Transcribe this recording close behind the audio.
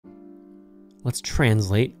Let's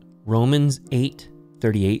translate Romans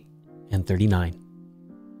 8:38 and 39.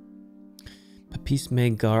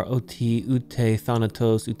 Papisme gar oti ute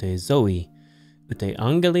thanatos ute zoe, ute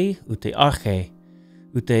angeli ute arche,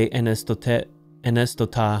 ute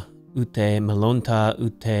enestota ute melonta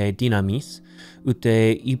ute dynamis,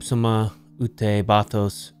 ute ipsoma ute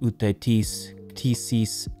bathos ute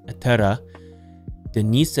tisis etera,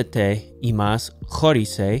 denisete imas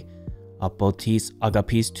chorise, apotis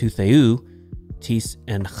agapis tu theou, tis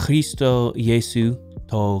en Christo Jesu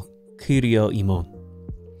to Kyrio imon.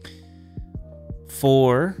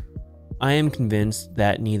 For I am convinced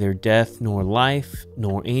that neither death nor life,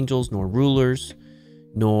 nor angels nor rulers,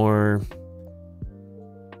 nor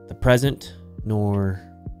the present, nor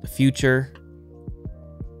the future.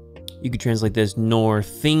 You could translate this, nor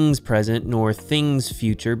things present, nor things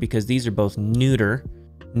future, because these are both neuter,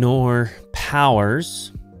 nor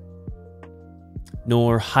powers,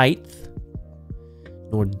 nor height,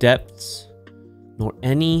 nor depths, nor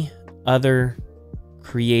any other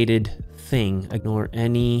created thing, nor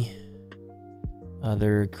any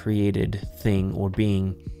other created thing or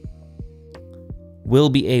being will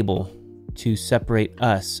be able to separate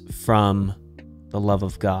us from the love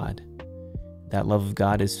of God. That love of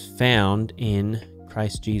God is found in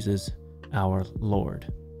Christ Jesus our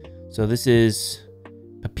Lord. So this is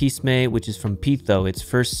papisme, which is from pitho. It's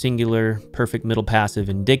first singular, perfect middle passive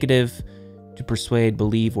indicative, to persuade,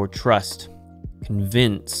 believe, or trust.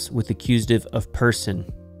 Convince with accusative of person.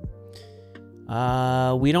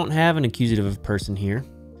 We don't have an accusative of person here,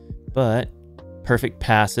 but perfect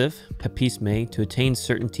passive, papisme, to attain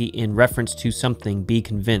certainty in reference to something, be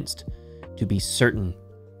convinced, to be certain,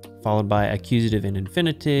 followed by accusative in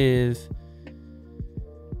infinitive,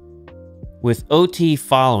 with ot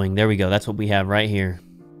following. There we go. That's what we have right here.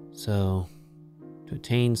 So, to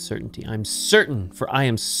attain certainty. I'm certain, for I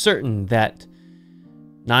am certain that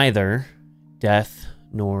neither death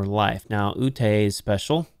nor life. Now, ute is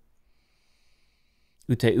special.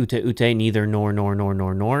 Ute, neither,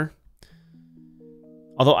 nor.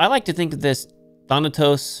 Although I like to think of this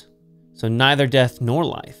thanatos, so neither death nor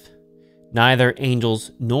life, neither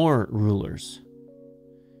angels nor rulers,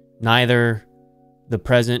 neither the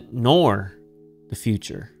present nor the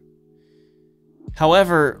future.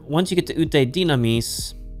 However, once you get to ute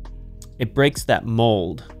dynamis, it breaks that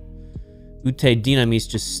mold. Ute dynamis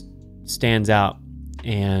just stands out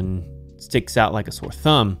and sticks out like a sore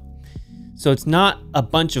thumb. So it's not a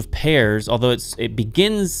bunch of pairs, although it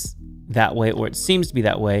begins that way, or it seems to be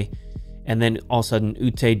that way, and then all of a sudden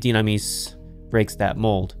ute dynamis breaks that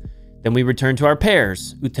mold. Then we return to our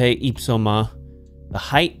pairs. Ute ipsoma, the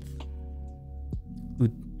height.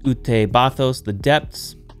 Ute bathos, the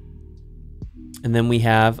depths. And then we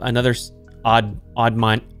have another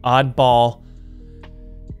oddball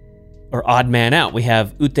or odd man out. We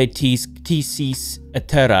have ute tisis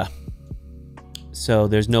etera. So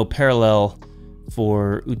there's no parallel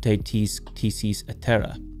for ute tisis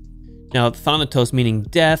etera. Now, thanatos meaning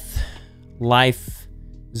death, life,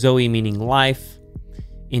 zoe meaning life,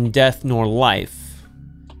 in death nor life.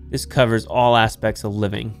 This covers all aspects of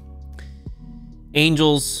living.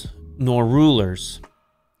 Angels nor rulers.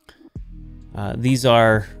 These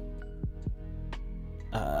are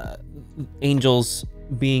angels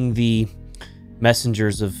being the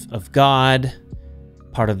messengers of God,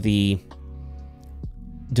 part of the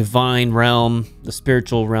divine realm, the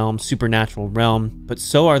spiritual realm, supernatural realm, but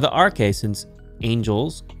so are the arche, since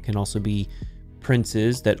angels can also be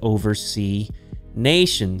princes that oversee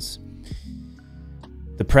nations.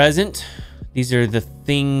 The present, these are the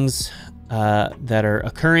things that are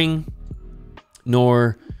occurring,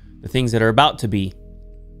 nor the things that are about to be,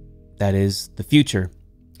 that is the future,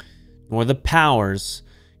 nor the powers.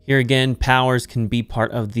 Here again, powers can be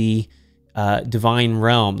part of the divine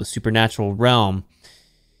realm, the supernatural realm.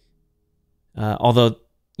 Although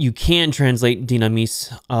you can translate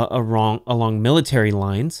dynamis along military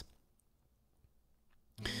lines,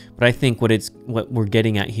 but I think what we're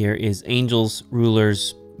getting at here is angels,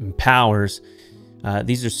 rulers, and powers.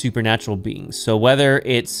 These are supernatural beings. So whether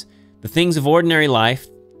it's the things of ordinary life,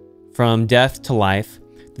 from death to life,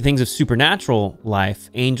 the things of supernatural life,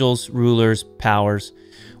 angels, rulers, powers,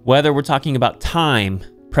 whether we're talking about time,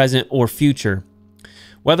 present or future,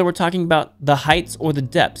 whether we're talking about the heights or the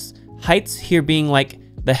depths, heights here being like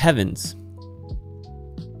the heavens,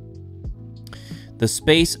 the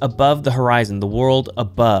space above the horizon, the world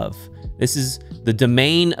above. This is the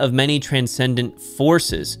domain of many transcendent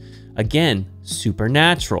forces. Again,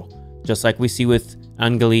 supernatural, just like we see with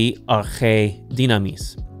angeli, arche,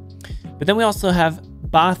 dynamis. But then we also have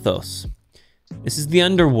bathos. This is the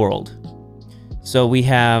underworld. So we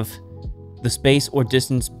have the space or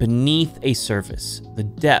distance beneath a surface, the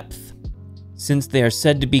depth. Since they are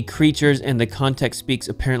said to be creatures and the context speaks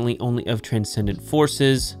apparently only of transcendent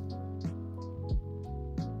forces,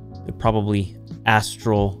 they're probably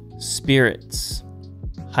astral spirits.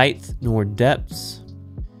 Height nor depths.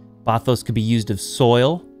 Bathos could be used of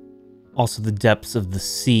soil, also the depths of the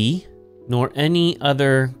sea, nor any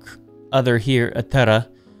other here, atera,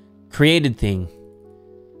 created thing.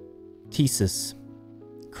 Thesis,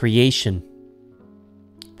 creation,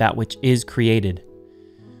 that which is created.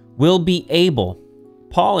 Will be able.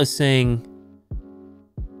 Paul is saying,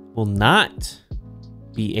 will not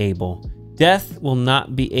be able. Death will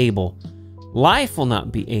not be able. Life will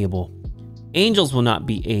not be able. Angels will not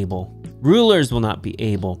be able. Rulers will not be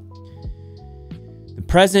able. The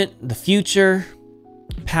present, the future,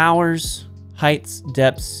 powers, heights,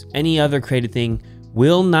 depths, any other created thing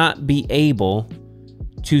will not be able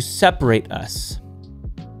to separate us.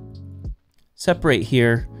 Separate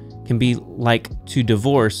here can be like to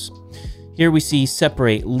divorce. Here we see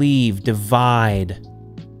separate, leave, divide.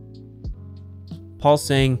 Paul's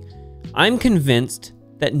saying, I'm convinced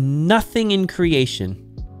that nothing in creation,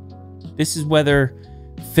 this is whether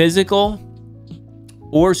physical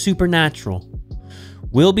or supernatural,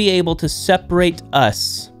 will be able to separate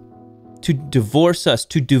us, to divorce us,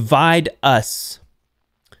 to divide us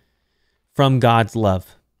from God's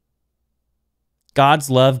love. God's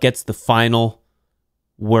love gets the final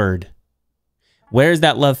word. Where is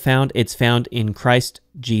that love found? It's found in Christ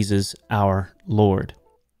Jesus our Lord.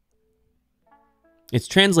 It's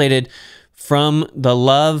translated from the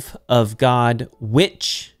love of God,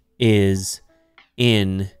 which is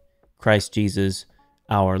in Christ Jesus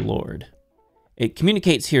our Lord. It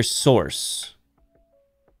communicates here source.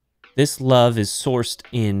 This love is sourced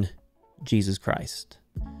in Jesus Christ.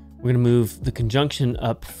 We're going to move the conjunction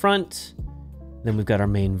up front. Then we've got our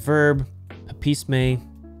main verb, papisme.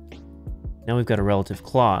 Now we've got a relative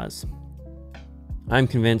clause. I'm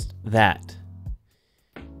convinced that.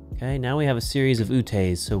 Okay, now we have a series of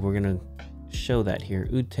utes, so we're going to show that here.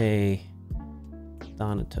 Ute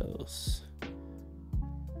thanatos.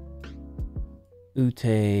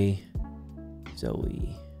 Ute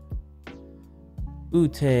zoe.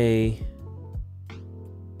 Ute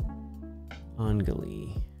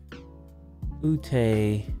angali.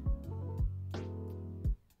 Ute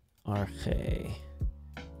arche.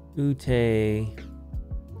 Ute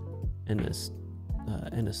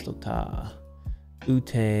enestota.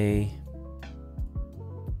 Ute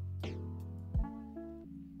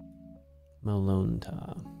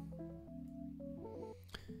malonta.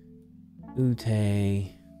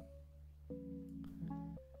 Ute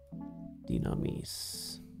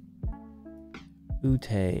dynamis.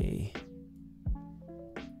 Ute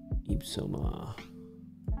ipsoma.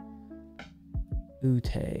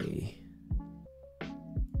 Ute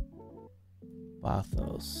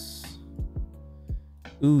bathos.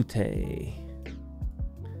 Ute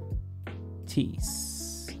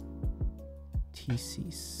tis.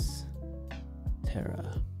 Thesis.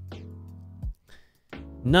 Terra.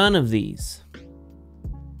 None of these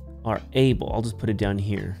are able, I'll just put it down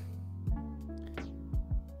here,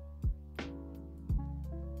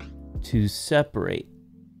 to separate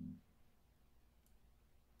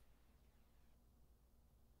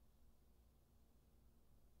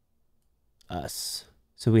us.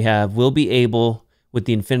 So we have will be able with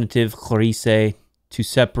the infinitive chorise, to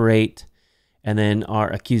separate, and then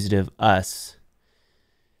our accusative us.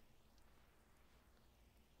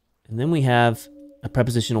 And then we have a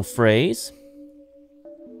prepositional phrase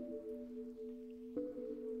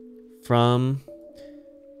from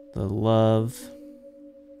the love.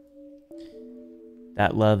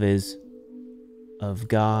 That love is of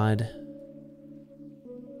God.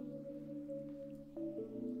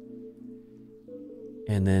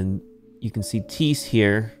 And then you can see tis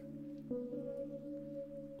here.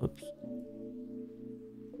 Whoops.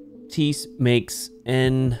 Tis makes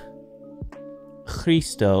en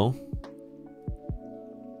Christo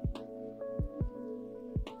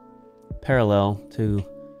parallel to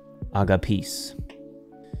agapis.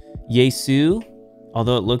 Jesu,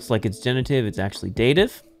 although it looks like it's genitive, it's actually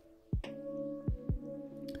dative.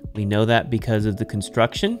 We know that because of the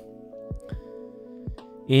construction.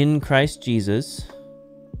 In Christ Jesus.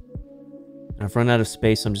 I've run out of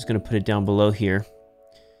space, so I'm just going to put it down below here.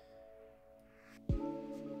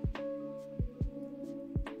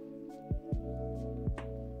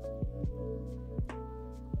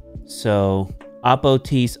 So,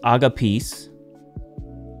 apotis agapis.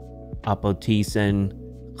 Apotis en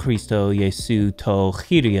Christo Jesu to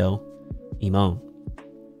chirio imon.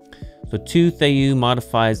 So, to theou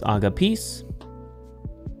modifies agapis.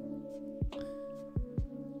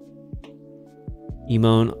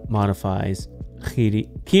 Imon modifies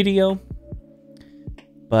Kyrio,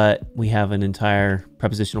 but we have an entire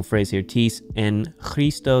prepositional phrase here. Tis en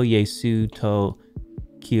Christo Jesu to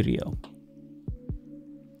Kyrio.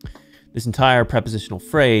 This entire prepositional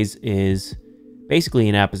phrase is basically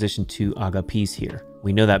an apposition to agapes here.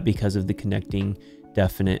 We know that because of the connecting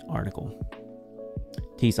definite article.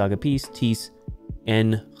 Tis agapes, tis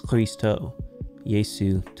en Christo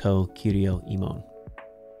Jesu to Kyrio imon.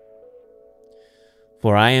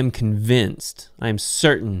 For I am convinced, I am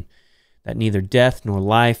certain, that neither death, nor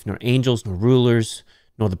life, nor angels, nor rulers,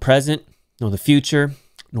 nor the present, nor the future,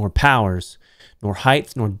 nor powers, nor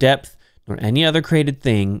height, nor depth, nor any other created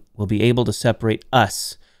thing will be able to separate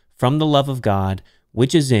us from the love of God,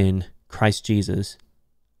 which is in Christ Jesus,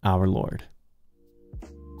 our Lord.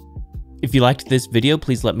 If you liked this video,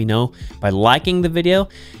 please let me know by liking the video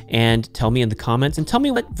and tell me in the comments, and tell me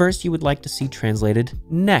what verse you would like to see translated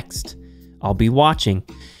next. I'll be watching.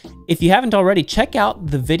 If you haven't already, check out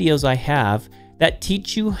the videos I have that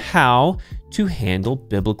teach you how to handle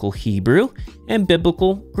biblical Hebrew and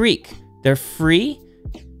biblical Greek. They're free.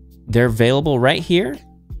 They're available right here.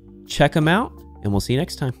 Check them out, and we'll see you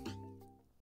next time.